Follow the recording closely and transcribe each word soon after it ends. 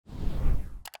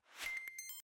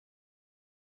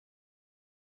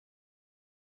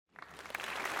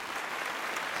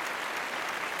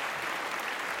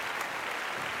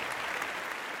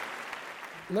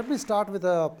Let me start with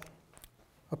a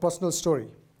personal story.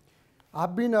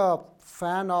 I've been a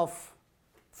fan of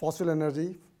fossil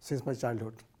energy since my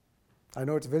childhood. I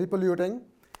know it's very polluting.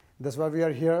 That's why we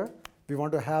are here. We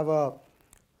want to have a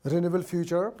renewable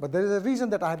future, but there is a reason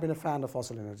that I have been a fan of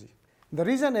fossil energy. The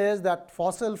reason is that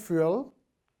fossil fuel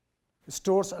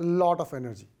stores a lot of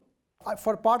energy.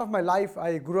 For part of my life,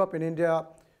 I grew up in India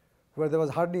where there was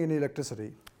hardly any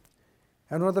electricity.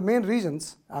 And one of the main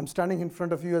reasons I'm standing in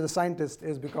front of you as a scientist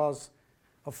is because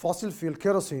of fossil fuel,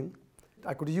 kerosene.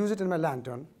 I could use it in my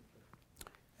lantern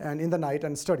and in the night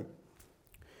and study.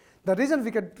 The reason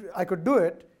I could do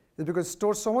it is because it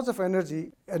stores so much of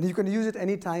energy and you can use it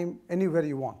anytime, anywhere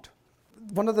you want.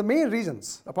 One of the main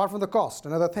reasons, apart from the cost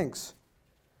and other things,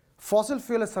 fossil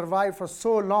fuel has survived for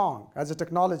so long as a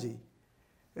technology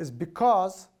is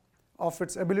because of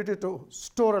its ability to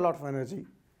store a lot of energy.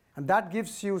 And that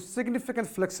gives you significant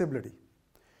flexibility.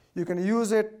 You can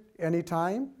use it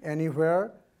anytime,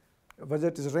 anywhere, whether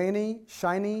it is rainy,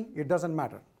 shiny, it doesn't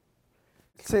matter.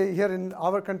 Say here in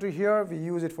our country here, we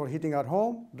use it for heating our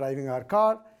home, driving our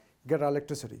car, get our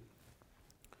electricity.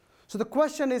 So the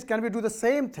question is, can we do the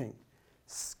same thing?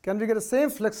 Can we get the same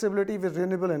flexibility with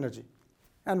renewable energy?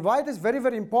 And why it is very,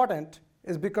 very important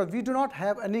is because we do not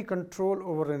have any control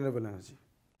over renewable energy.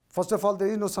 First of all, there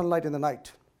is no sunlight in the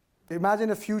night. Imagine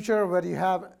a future where you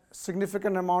have a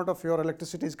significant amount of your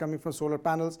electricity is coming from solar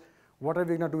panels. What are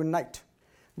we going to do at night?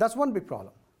 That's one big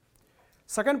problem.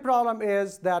 Second problem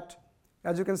is that,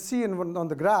 as you can see on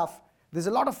the graph, there's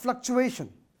a lot of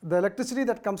fluctuation. The electricity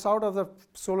that comes out of the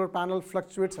solar panel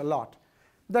fluctuates a lot.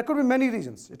 There could be many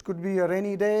reasons. It could be a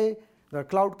rainy day, there are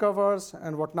cloud covers,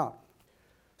 and whatnot.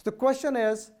 So the question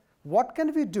is, what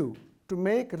can we do to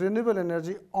make renewable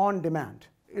energy on demand?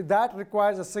 That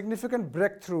requires a significant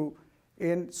breakthrough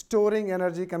in storing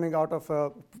energy coming out of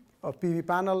a PV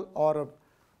panel or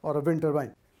a wind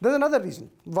turbine. There's another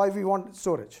reason why we want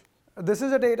storage. This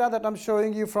is the data that I'm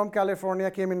showing you from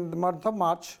California, came in the month of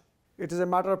March. It is a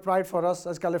matter of pride for us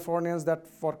as Californians that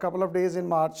for a couple of days in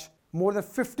March, more than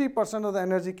 50% of the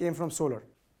energy came from solar.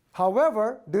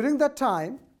 However, during that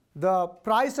time, the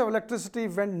price of electricity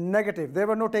went negative. There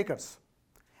were no takers.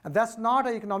 And that's not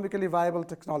an economically viable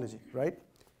technology, right?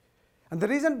 And the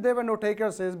reason there were no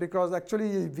takers is because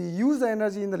actually we use the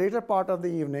energy in the later part of the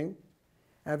evening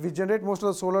and we generate most of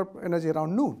the solar energy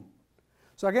around noon.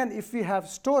 So again, if we have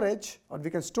storage or we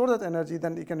can store that energy,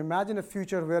 then you can imagine a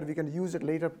future where we can use it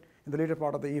later in the later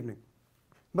part of the evening.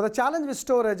 But the challenge with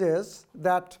storage is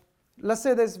that, let's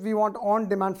say we want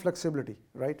on-demand flexibility,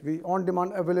 right? We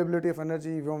on-demand availability of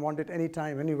energy, we want it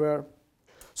anytime, anywhere.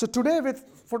 So today with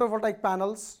photovoltaic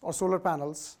panels or solar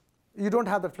panels, you don't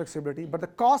have that flexibility, but the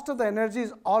cost of the energy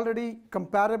is already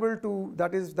comparable to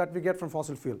that we get from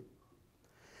fossil fuel.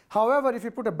 However, if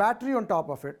you put a battery on top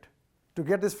of it to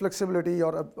get this flexibility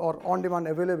or on-demand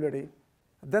availability,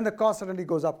 then the cost suddenly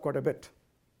goes up quite a bit.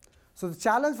 So the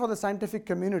challenge for the scientific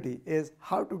community is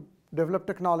how to develop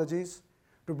technologies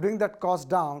to bring that cost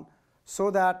down so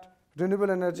that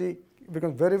renewable energy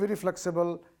becomes very, very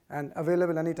flexible and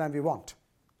available anytime we want.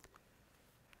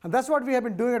 And that's what we have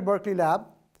been doing at Berkeley Lab,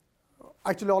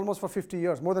 actually almost for 50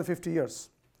 years, more than 50 years.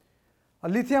 A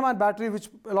lithium-ion battery, which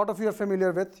a lot of you are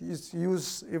familiar with, is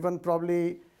used even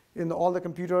probably in all the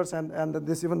computers and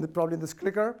probably this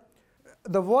clicker.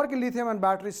 The work in lithium-ion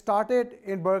batteries started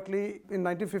in Berkeley in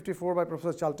 1954 by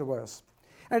Professor Charles Tobias.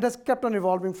 And it has kept on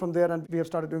evolving from there, and we have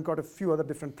started doing quite a few other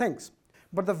different things.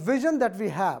 But the vision that we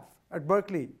have at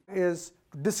Berkeley is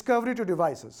discovery to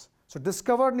devices. So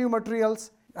discover new materials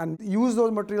and use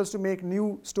those materials to make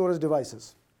new storage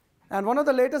devices. And one of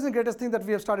the latest and greatest things that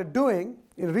we have started doing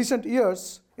in recent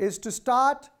years is to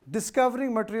start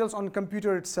discovering materials on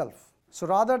computer itself. So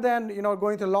rather than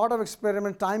going through a lot of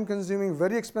experiments, time-consuming,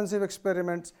 very expensive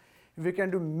experiments, we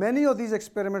can do many of these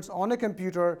experiments on a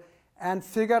computer and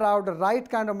figure out the right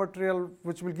kind of material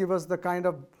which will give us the kind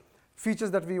of features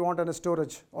that we want in a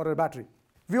storage or a battery.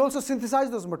 We also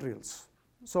synthesize those materials.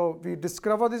 So we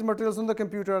discover these materials on the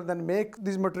computer, then make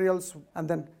these materials, and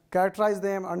then characterize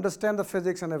them, understand the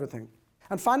physics and everything.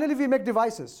 And finally, we make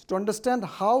devices to understand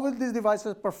how will these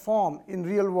devices perform in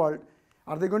real world.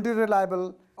 Are they going to be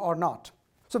reliable or not?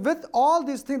 So with all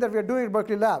these things that we are doing at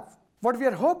Berkeley Lab, what we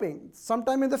are hoping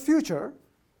sometime in the future,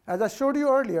 as I showed you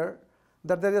earlier,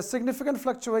 that there is significant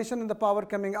fluctuation in the power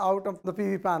coming out of the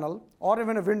PV panel or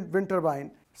even a wind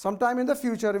turbine. Sometime in the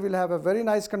future, we'll have a very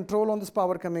nice control on this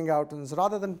power coming out. And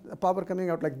rather than a power coming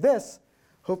out like this,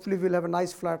 hopefully we'll have a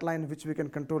nice flat line which we can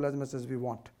control as much as we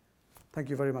want. Thank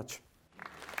you very much.